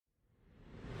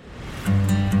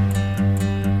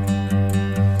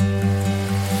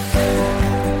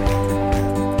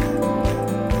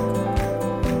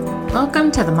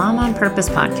Welcome to the Mom on Purpose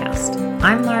podcast.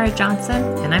 I'm Laura Johnson,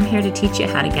 and I'm here to teach you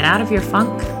how to get out of your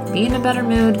funk, be in a better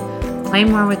mood, play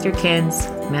more with your kids,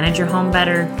 manage your home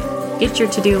better, get your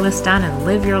to-do list done, and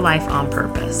live your life on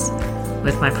purpose.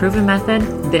 With my proven method,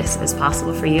 this is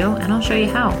possible for you, and I'll show you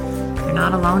how. You're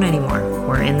not alone anymore.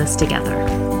 We're in this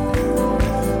together.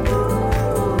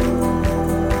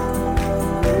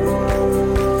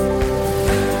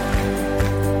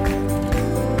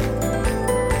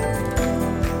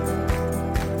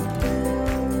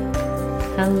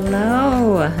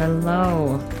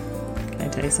 Hello. Can I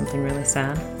tell you something really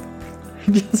sad?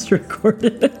 I just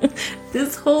recorded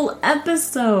this whole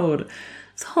episode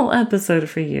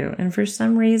for you, and for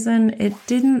some reason it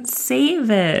didn't save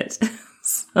it.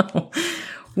 So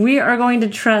we are going to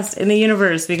trust in the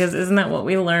universe, because isn't that what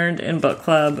we learned in book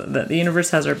club, that the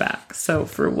universe has our back? So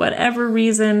for whatever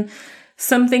reason,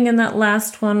 something in that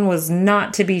last one was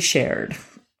not to be shared,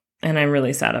 and I'm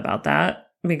really sad about that,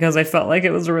 because I felt like it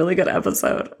was a really good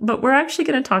episode. But we're actually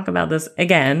going to talk about this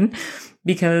again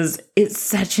because it's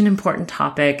such an important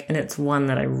topic, and it's one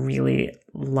that I really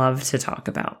love to talk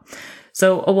about.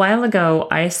 So a while ago,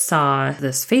 I saw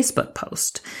this Facebook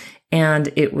post,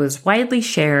 and it was widely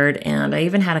shared, and I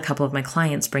even had a couple of my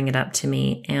clients bring it up to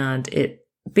me, and it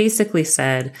basically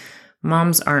said,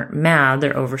 moms aren't mad,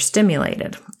 they're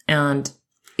overstimulated. And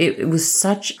it was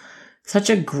such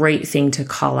a great thing to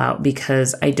call out,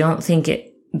 because I don't think it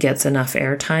gets enough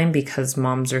airtime, because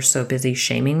moms are so busy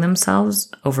shaming themselves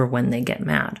over when they get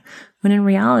mad. When in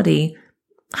reality,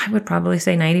 I would probably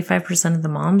say 95% of the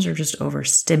moms are just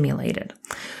overstimulated.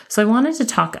 So I wanted to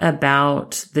talk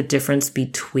about the difference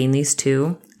between these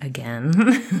two. Again,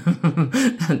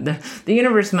 the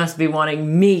universe must be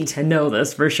wanting me to know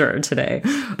this for sure today,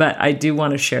 but I do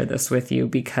want to share this with you,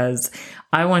 because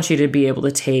I want you to be able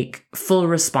to take full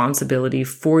responsibility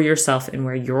for yourself and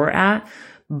where you're at,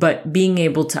 but being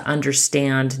able to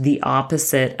understand the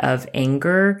opposite of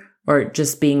anger, or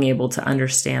just being able to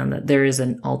understand that there is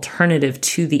an alternative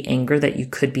to the anger that you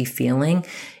could be feeling.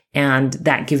 And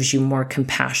that gives you more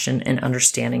compassion and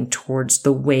understanding towards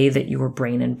the way that your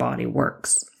brain and body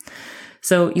works.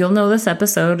 So you'll know this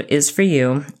episode is for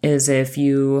you, is if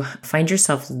you find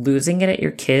yourself losing it at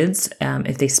your kids,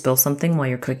 if they spill something while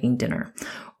you're cooking dinner,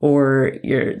 or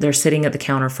they're sitting at the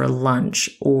counter for lunch,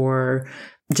 or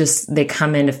just they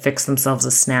come in to fix themselves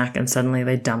a snack and suddenly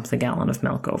they dump the gallon of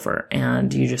milk over,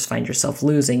 and you just find yourself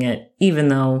losing it, even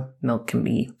though milk can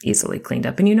be easily cleaned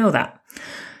up and you know that.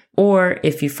 Or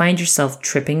if you find yourself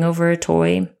tripping over a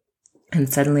toy, and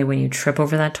suddenly when you trip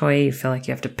over that toy, you feel like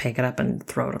you have to pick it up and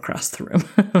throw it across the room.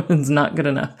 It's not good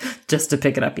enough just to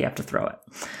pick it up. You have to throw it.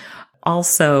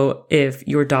 Also, if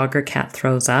your dog or cat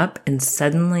throws up, and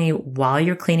suddenly while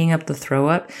you're cleaning up the throw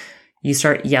up, you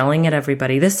start yelling at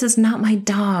everybody, "This is not my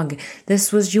dog.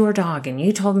 This was your dog, and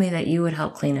you told me that you would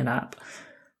help clean it up."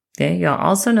 Okay, you'll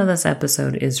also know this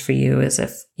episode is for you is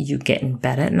if you get in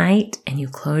bed at night and you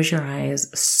close your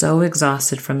eyes so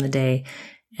exhausted from the day,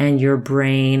 and your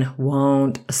brain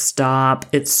won't stop.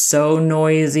 It's so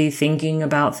noisy thinking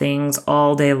about things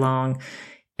all day long,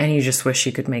 and you just wish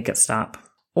you could make it stop.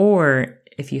 Or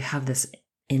if you have this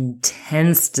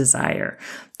intense desire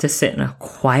to sit in a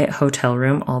quiet hotel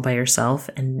room all by yourself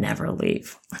and never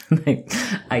leave.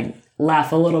 I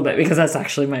laugh a little bit, because that's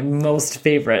actually my most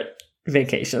favorite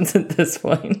vacations at this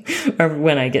point, are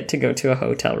when I get to go to a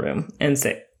hotel room and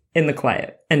sit in the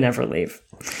quiet and never leave.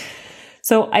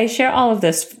 So I share all of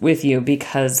this with you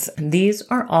because these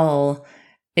are all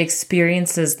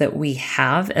experiences that we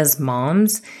have as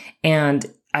moms. And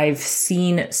I've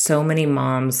seen so many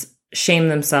moms shame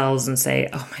themselves and say,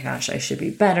 "Oh my gosh, I should be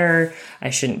better. I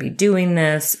shouldn't be doing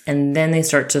this." And then they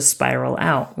start to spiral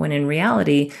out, when in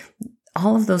reality,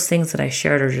 all of those things that I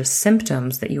shared are just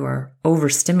symptoms that you are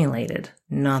overstimulated,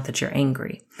 not that you're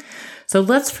angry. So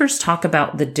let's first talk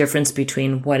about the difference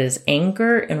between what is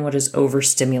anger and what is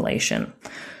overstimulation.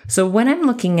 So when I'm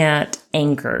looking at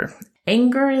anger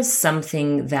is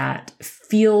something that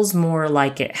feels more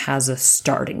like it has a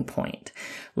starting point.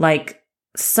 Like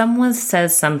someone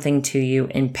says something to you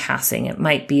in passing. It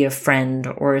might be a friend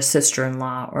or a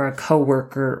sister-in-law or a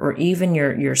coworker or even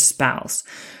your spouse,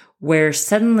 where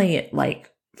suddenly it like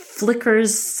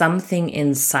flickers something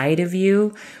inside of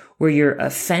you where you're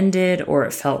offended, or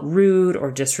it felt rude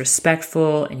or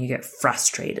disrespectful, and you get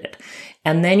frustrated.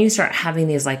 And then you start having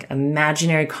these like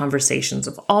imaginary conversations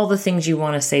of all the things you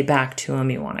want to say back to them,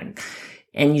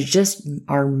 and you just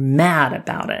are mad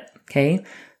about it. Okay.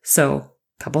 So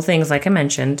couple things, like I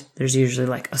mentioned, there's usually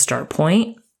like a start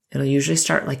point. It'll usually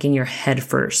start like in your head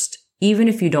first. even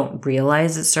if you don't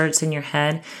realize it starts in your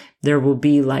head, there will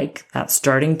be like that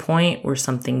starting point where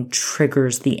something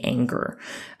triggers the anger.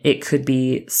 It could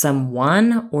be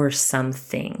someone or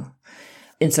something.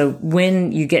 And so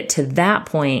when you get to that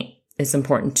point, it's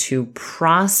important to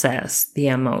process the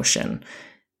emotion,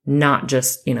 not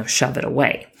just, shove it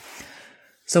away.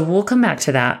 So we'll come back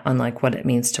to that on like what it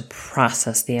means to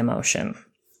process the emotion.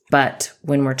 But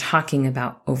when we're talking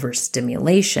about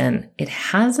overstimulation, it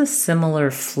has a similar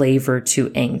flavor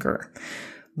to anger.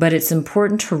 But it's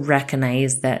important to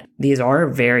recognize that these are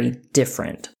very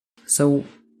different. So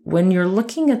when you're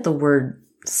looking at the word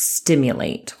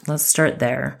stimulate, let's start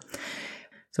there.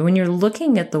 So when you're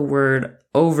looking at the word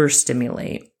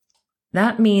overstimulate,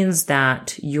 that means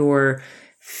that your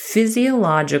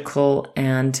physiological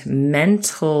and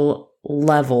mental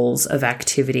levels of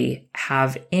activity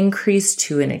have increased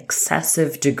to an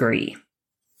excessive degree.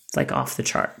 It's like off the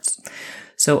charts.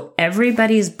 So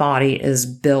everybody's body is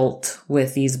built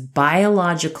with these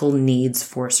biological needs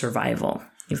for survival.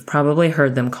 You've probably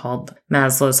heard them called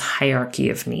Maslow's hierarchy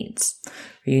of needs.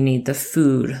 You need the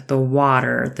food, the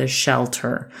water, the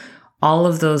shelter, all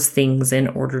of those things in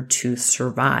order to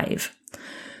survive.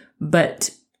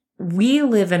 But we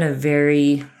live in a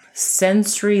very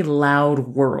sensory loud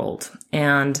world,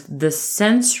 and the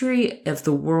sensory of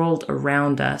the world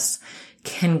around us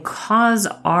can cause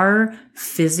our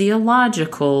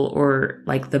physiological or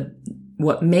like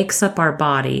what makes up our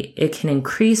body, it can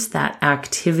increase that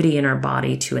activity in our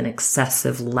body to an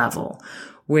excessive level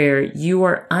where you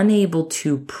are unable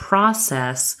to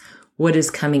process what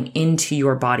is coming into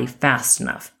your body fast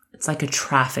enough. It's like a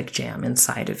traffic jam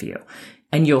inside of you.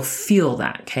 And you'll feel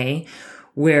that, okay?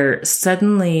 Where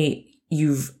suddenly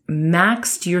you've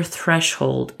maxed your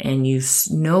threshold and you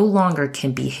no longer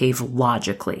can behave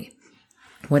logically.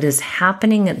 What is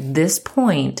happening at this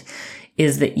point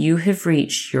is that you have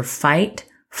reached your fight,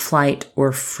 flight,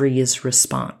 or freeze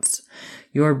response.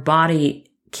 Your body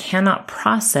cannot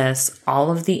process all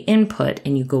of the input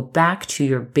and you go back to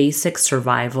your basic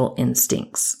survival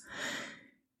instincts.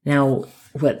 Now,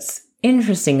 what's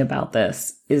interesting about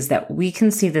this is that we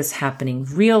can see this happening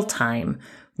real time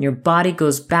when your body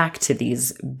goes back to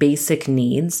these basic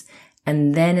needs.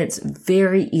 And then it's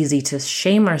very easy to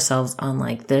shame ourselves on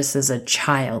like, this is a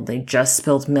child. They just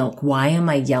spilled milk. Why am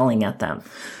I yelling at them?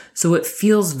 So it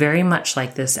feels very much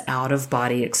like this out of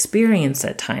body experience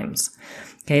at times.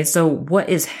 Okay. So what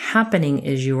is happening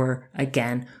is you're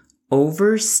again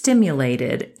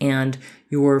overstimulated and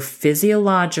your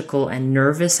physiological and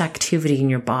nervous activity in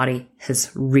your body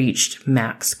has reached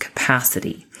max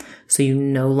capacity. So you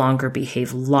no longer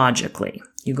behave logically.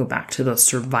 You go back to those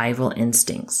survival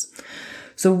instincts.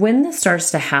 So when this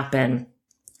starts to happen,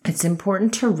 it's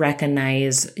important to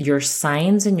recognize your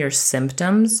signs and your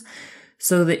symptoms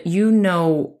so that you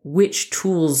know which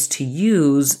tools to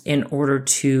use in order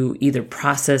to either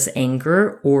process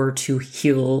anger or to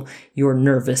heal your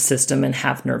nervous system and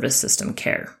have nervous system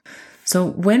care. So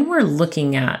when we're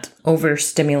looking at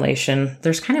overstimulation,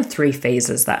 there's kind of three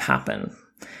phases that happen.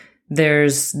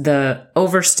 There's the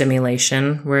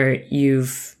overstimulation where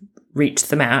you've reached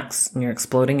the max and you're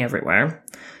exploding everywhere.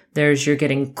 There's you're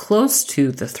getting close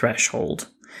to the threshold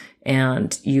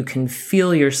and you can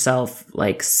feel yourself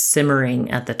like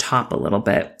simmering at the top a little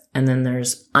bit. And then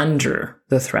there's under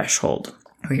the threshold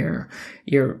where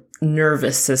your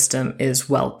nervous system is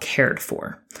well cared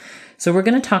for. So we're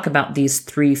going to talk about these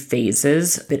three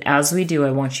phases, but as we do,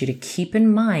 I want you to keep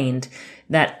in mind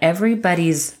that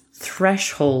everybody's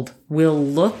threshold will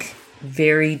look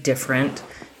very different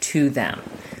to them.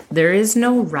 There is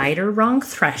no right or wrong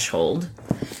threshold.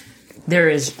 There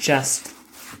is just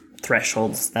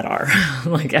thresholds that are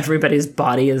like everybody's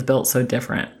body is built so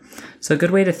different. So a good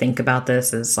way to think about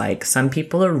this is like some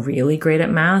people are really great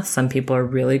at math, some people are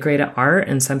really great at art,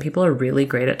 and some people are really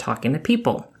great at talking to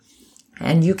people.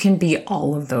 And you can be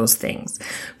all of those things.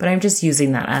 But I'm just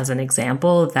using that as an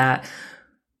example that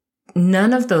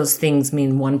none of those things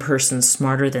mean one person's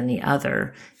smarter than the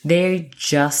other. They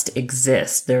just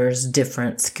exist. There's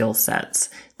different skill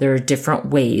sets. There are different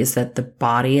ways that the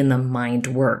body and the mind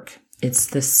work. It's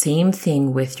the same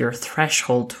thing with your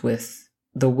threshold, with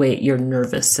the way your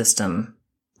nervous system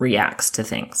reacts to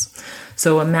things.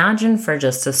 So imagine for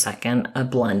just a second a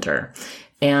blender,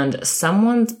 and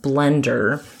someone's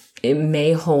blender, it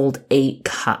may hold 8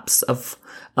 cups of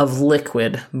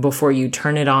liquid before you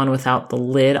turn it on without the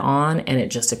lid on, and it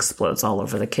just explodes all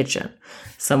over the kitchen.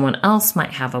 Someone else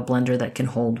might have a blender that can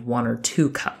hold 1 or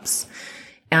 2 cups.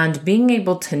 And being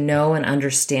able to know and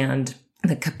understand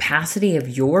the capacity of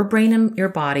your brain and your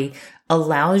body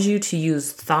allows you to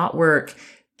use thought work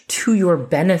to your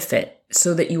benefit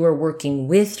so that you are working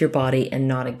with your body and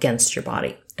not against your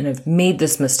body. And I've made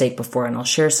this mistake before, and I'll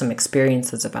share some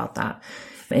experiences about that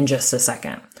in just a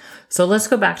second. So let's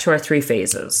go back to our 3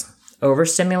 phases: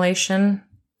 overstimulation,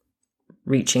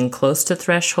 reaching close to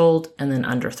threshold, and then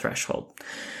under threshold.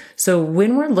 So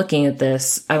when we're looking at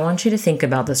this, I want you to think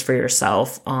about this for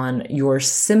yourself on your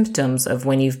symptoms of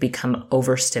when you've become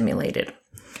overstimulated.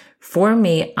 For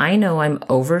me, I know I'm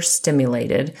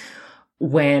overstimulated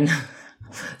when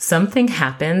something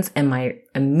happens and my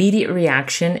immediate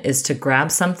reaction is to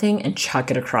grab something and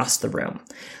chuck it across the room.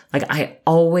 Like, I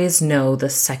always know the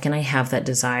second I have that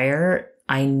desire,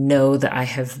 I know that I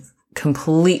have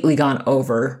completely gone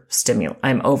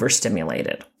I'm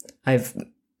overstimulated. I've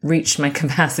reached my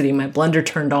capacity, my blender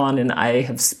turned on, and I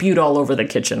have spewed all over the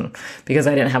kitchen because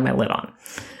I didn't have my lid on.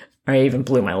 Or I even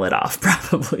blew my lid off,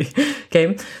 probably.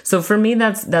 Okay. So for me,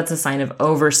 that's a sign of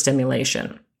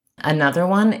overstimulation. Another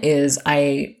one is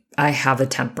I have a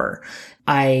temper.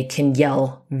 I can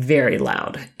yell very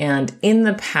loud. And in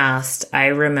the past, I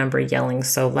remember yelling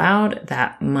so loud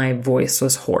that my voice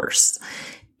was hoarse.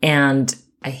 And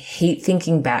I hate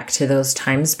thinking back to those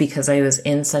times because I was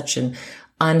in such an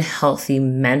unhealthy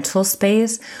mental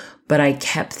space, but I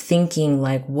kept thinking,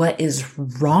 like, what is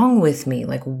wrong with me?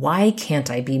 Like, why can't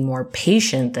I be more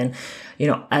patient than,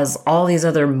 as all these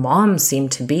other moms seem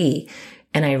to be?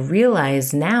 And I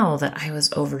realize now that I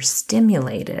was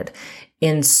overstimulated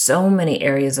in so many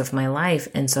areas of my life.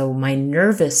 And so my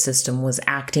nervous system was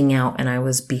acting out and I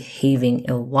was behaving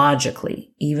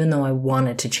illogically, even though I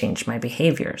wanted to change my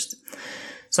behaviors.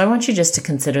 So I want you just to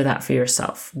consider that for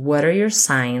yourself. What are your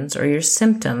signs or your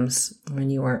symptoms when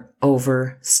you are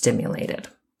overstimulated?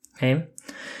 Okay.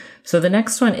 So the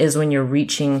next one is when you're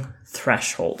reaching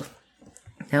threshold.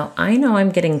 Now, I know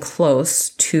I'm getting close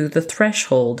to the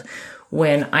threshold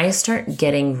when I start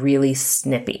getting really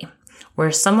snippy,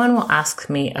 where someone will ask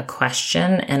me a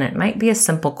question, and it might be a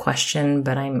simple question,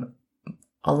 but I'm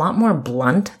a lot more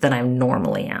blunt than I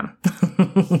normally am.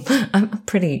 I'm a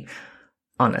pretty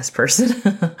honest person.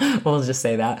 We'll just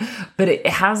say that. But it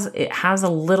has a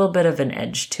little bit of an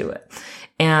edge to it.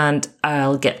 And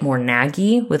I'll get more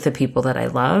naggy with the people that I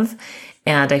love.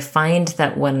 And I find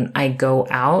that when I go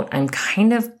out, I'm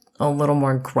kind of a little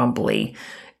more grumbly.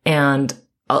 And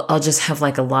I'll just have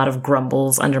like a lot of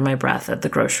grumbles under my breath at the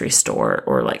grocery store,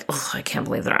 or like, oh, I can't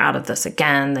believe they're out of this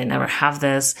again. They never have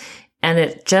this. And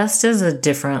it just is a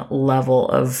different level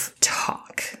of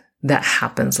talk that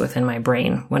happens within my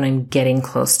brain when I'm getting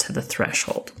close to the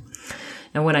threshold.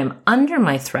 Now, when I'm under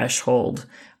my threshold,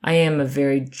 I am a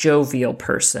very jovial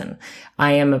person.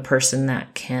 I am a person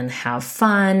that can have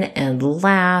fun and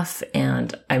laugh,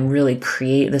 and I'm really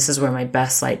this is where my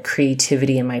best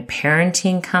creativity and my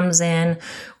parenting comes in,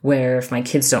 where if my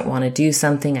kids don't want to do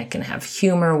something, I can have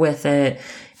humor with it.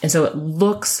 And so it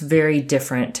looks very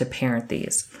different to parent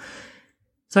these.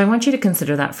 So I want you to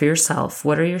consider that for yourself.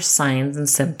 What are your signs and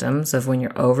symptoms of when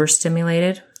you're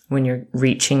overstimulated, when you're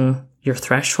reaching your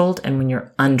threshold, and when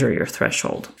you're under your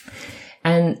threshold?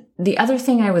 And the other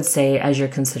thing I would say as you're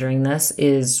considering this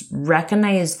is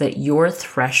recognize that your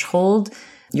threshold,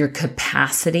 your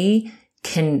capacity,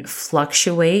 can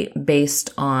fluctuate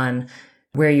based on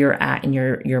where you're at in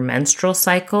your menstrual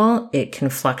cycle. It can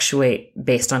fluctuate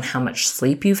based on how much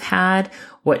sleep you've had,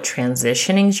 what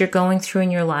transitionings you're going through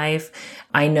in your life.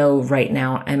 I know right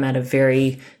now I'm at a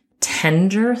very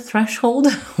tender threshold,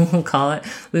 we'll call it.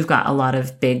 We've got a lot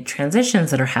of big transitions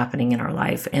that are happening in our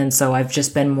life. And so I've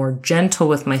just been more gentle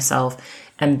with myself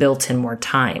and built in more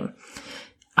time.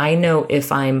 I know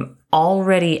if I'm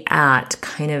already at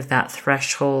kind of that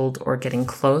threshold or getting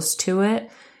close to it,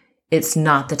 it's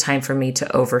not the time for me to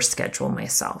overschedule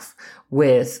myself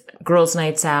with girls'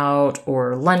 nights out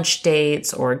or lunch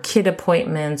dates or kid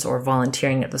appointments or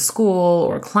volunteering at the school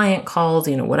or client calls,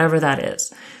 whatever that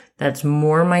is. That's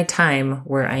more my time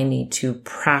where I need to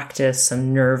practice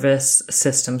some nervous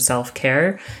system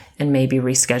self-care and maybe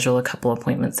reschedule a couple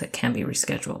appointments that can be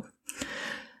rescheduled.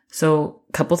 So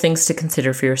a couple things to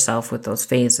consider for yourself with those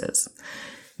phases.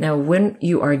 Now, when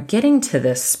you are getting to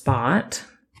this spot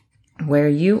where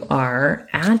you are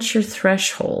at your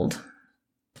threshold,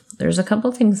 there's a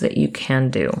couple things that you can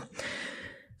do.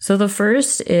 So the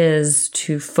first is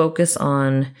to focus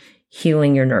on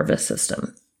healing your nervous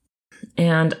system.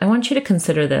 And I want you to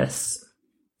consider this.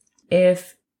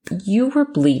 If you were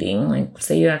bleeding, like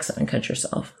say you accidentally cut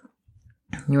yourself,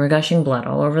 you were gushing blood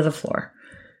all over the floor,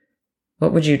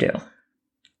 what would you do?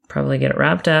 Probably get it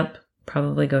wrapped up,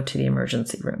 probably go to the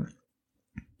emergency room.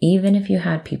 Even if you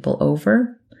had people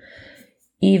over,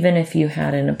 even if you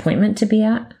had an appointment to be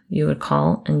at, you would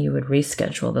call and you would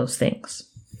reschedule those things.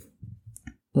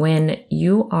 When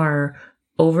you are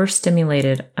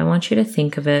overstimulated, I want you to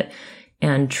think of it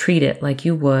and treat it like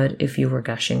you would if you were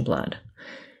gushing blood.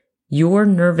 Your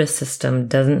nervous system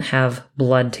doesn't have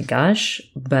blood to gush,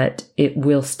 but it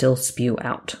will still spew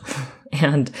out.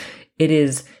 And it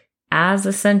is as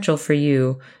essential for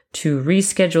you to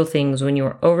reschedule things when you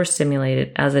are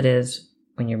overstimulated as it is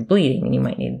when you're bleeding and you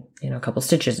might need, a couple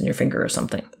stitches in your finger or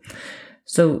something.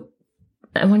 So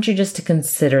I want you just to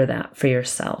consider that for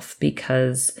yourself,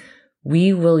 because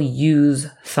we will use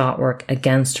thought work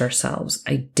against ourselves.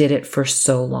 I did it for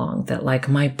so long that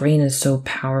my brain is so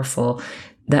powerful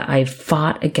that I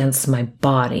fought against my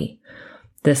body.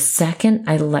 The second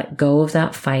I let go of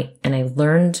that fight and I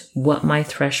learned what my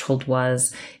threshold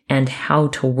was and how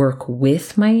to work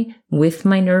with my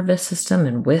nervous system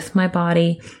and with my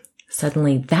body,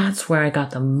 suddenly that's where I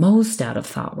got the most out of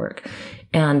thought work.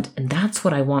 And that's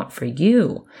what I want for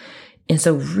you. And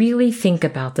so really think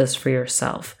about this for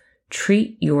yourself.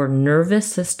 Treat your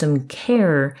nervous system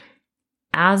care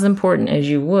as important as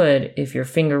you would if your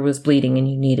finger was bleeding and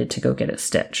you needed to go get it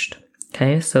stitched.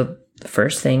 Okay, so the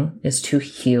first thing is to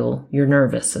heal your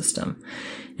nervous system.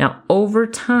 Now, over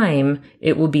time,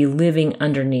 it will be living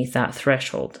underneath that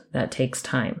threshold. That takes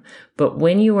time. But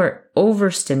when you are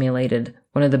overstimulated,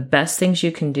 one of the best things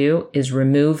you can do is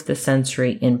remove the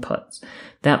sensory inputs.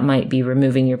 That might be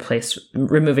removing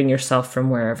yourself from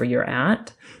wherever you're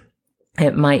at.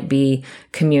 It might be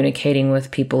communicating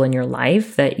with people in your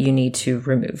life that you need to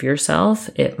remove yourself.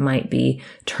 It might be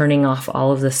turning off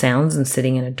all of the sounds and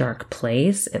sitting in a dark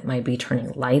place. It might be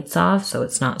turning lights off so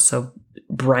it's not so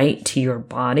bright to your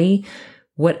body.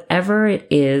 Whatever it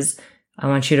is, I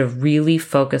want you to really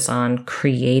focus on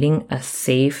creating a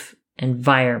safe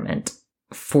environment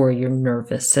for your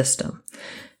nervous system.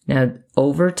 Now,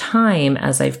 over time,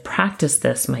 as I've practiced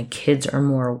this, my kids are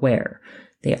more aware.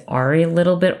 They are a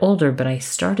little bit older, but I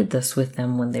started this with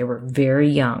them when they were very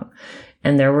young.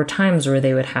 And there were times where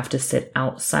they would have to sit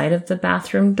outside of the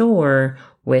bathroom door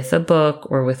with a book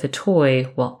or with a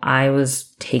toy while I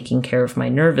was taking care of my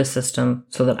nervous system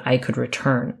so that I could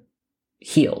return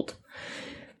healed.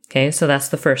 Okay, so that's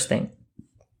the first thing.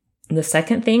 The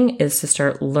second thing is to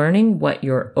start learning what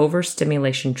your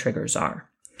overstimulation triggers are.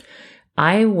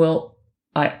 I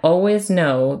always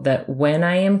know that when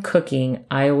I am cooking,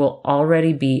 I will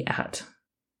already be at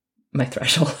my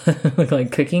threshold.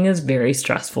 Cooking is very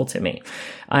stressful to me.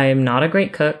 I am not a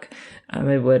great cook.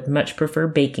 I would much prefer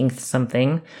baking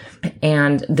something.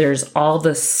 And there's all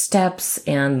the steps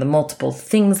and the multiple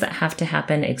things that have to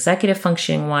happen. Executive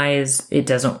functioning wise, it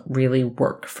doesn't really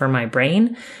work for my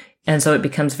brain. And so it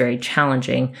becomes very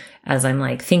challenging as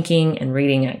I'm thinking and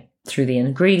reading it through the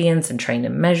ingredients and trying to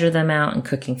measure them out and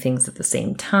cooking things at the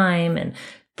same time. And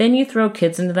then you throw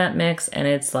kids into that mix and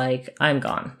it's I'm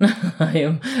gone. I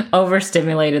am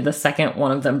overstimulated the second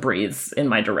one of them breathes in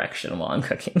my direction while I'm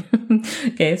cooking.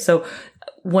 Okay, so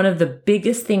one of the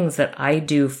biggest things that I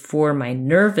do for my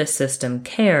nervous system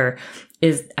care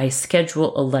is I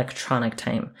schedule electronic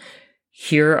time.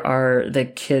 Here are the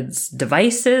kids'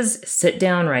 devices. Sit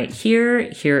down right here.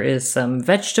 Here is some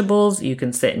vegetables. You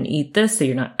can sit and eat this so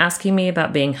you're not asking me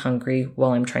about being hungry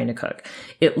while I'm trying to cook.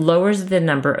 It lowers the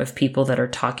number of people that are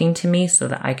talking to me so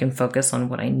that I can focus on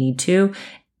what I need to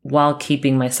while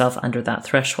keeping myself under that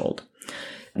threshold.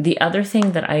 The other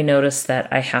thing that I notice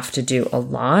that I have to do a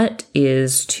lot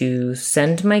is to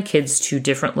send my kids to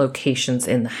different locations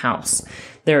in the house.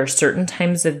 There are certain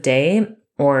times of day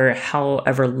or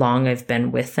however long I've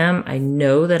been with them, I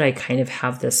know that I kind of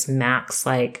have this max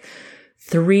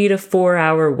 3 to 4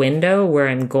 hour window where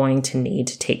I'm going to need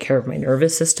to take care of my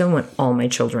nervous system when all my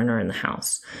children are in the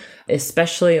house.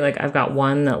 Especially I've got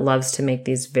one that loves to make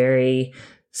these very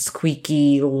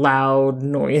squeaky, loud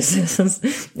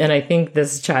noises. And I think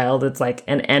this child, it's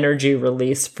an energy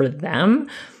release for them.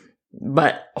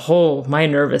 But my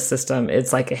nervous system,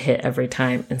 it's a hit every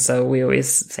time. And so we always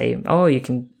say, oh, you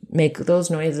can make those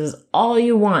noises all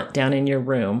you want down in your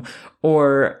room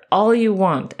or all you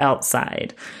want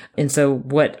outside. And so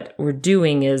what we're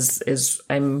doing is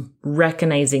I'm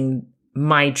recognizing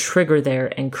my trigger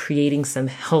there and creating some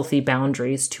healthy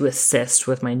boundaries to assist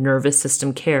with my nervous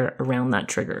system care around that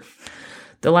trigger.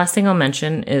 The last thing I'll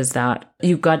mention is that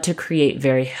you've got to create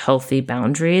very healthy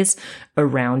boundaries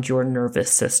around your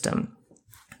nervous system.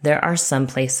 There are some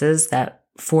places that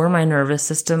for my nervous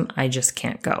system, I just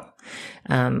can't go.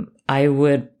 I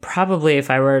would probably, if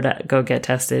I were to go get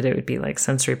tested, it would be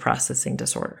sensory processing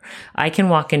disorder. I can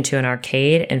walk into an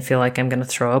arcade and feel like I'm going to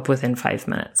throw up within 5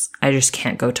 minutes. I just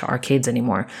can't go to arcades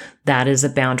anymore. That is a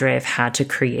boundary I've had to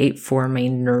create for my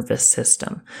nervous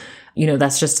system.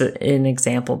 That's just an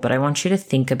example, but I want you to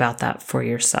think about that for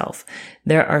yourself.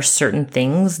 There are certain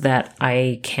things that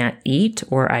I can't eat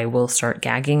or I will start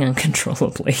gagging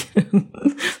uncontrollably.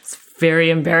 It's very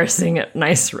embarrassing at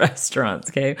nice restaurants,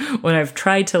 okay? When I've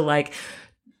tried to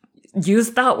use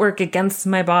thought work against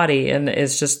my body, and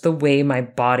it's just the way my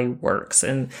body works.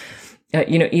 And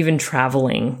even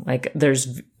traveling,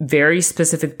 there's very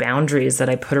specific boundaries that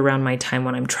I put around my time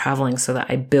when I'm traveling so that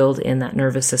I build in that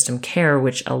nervous system care,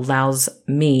 which allows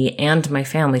me and my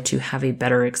family to have a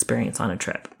better experience on a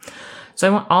trip. So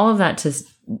I want all of that to,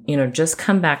 just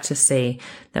come back to say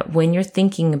that when you're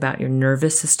thinking about your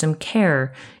nervous system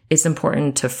care, it's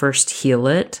important to first heal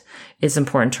it. It's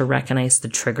important to recognize the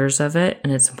triggers of it.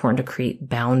 And it's important to create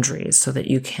boundaries so that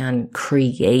you can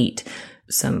create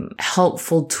some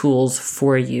helpful tools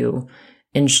for you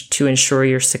to ensure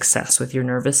your success with your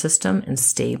nervous system and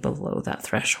stay below that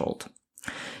threshold.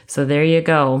 So there you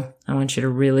go. I want you to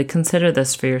really consider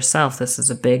this for yourself. This is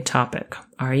a big topic.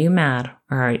 Are you mad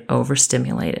or are you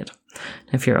overstimulated?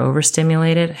 If you're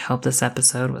overstimulated, I hope this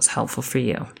episode was helpful for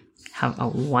you. Have a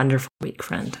wonderful week,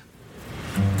 friend.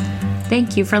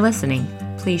 Thank you for listening.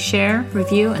 Please share,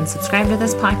 review, and subscribe to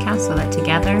this podcast so that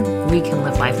together we can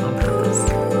live life on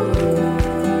purpose.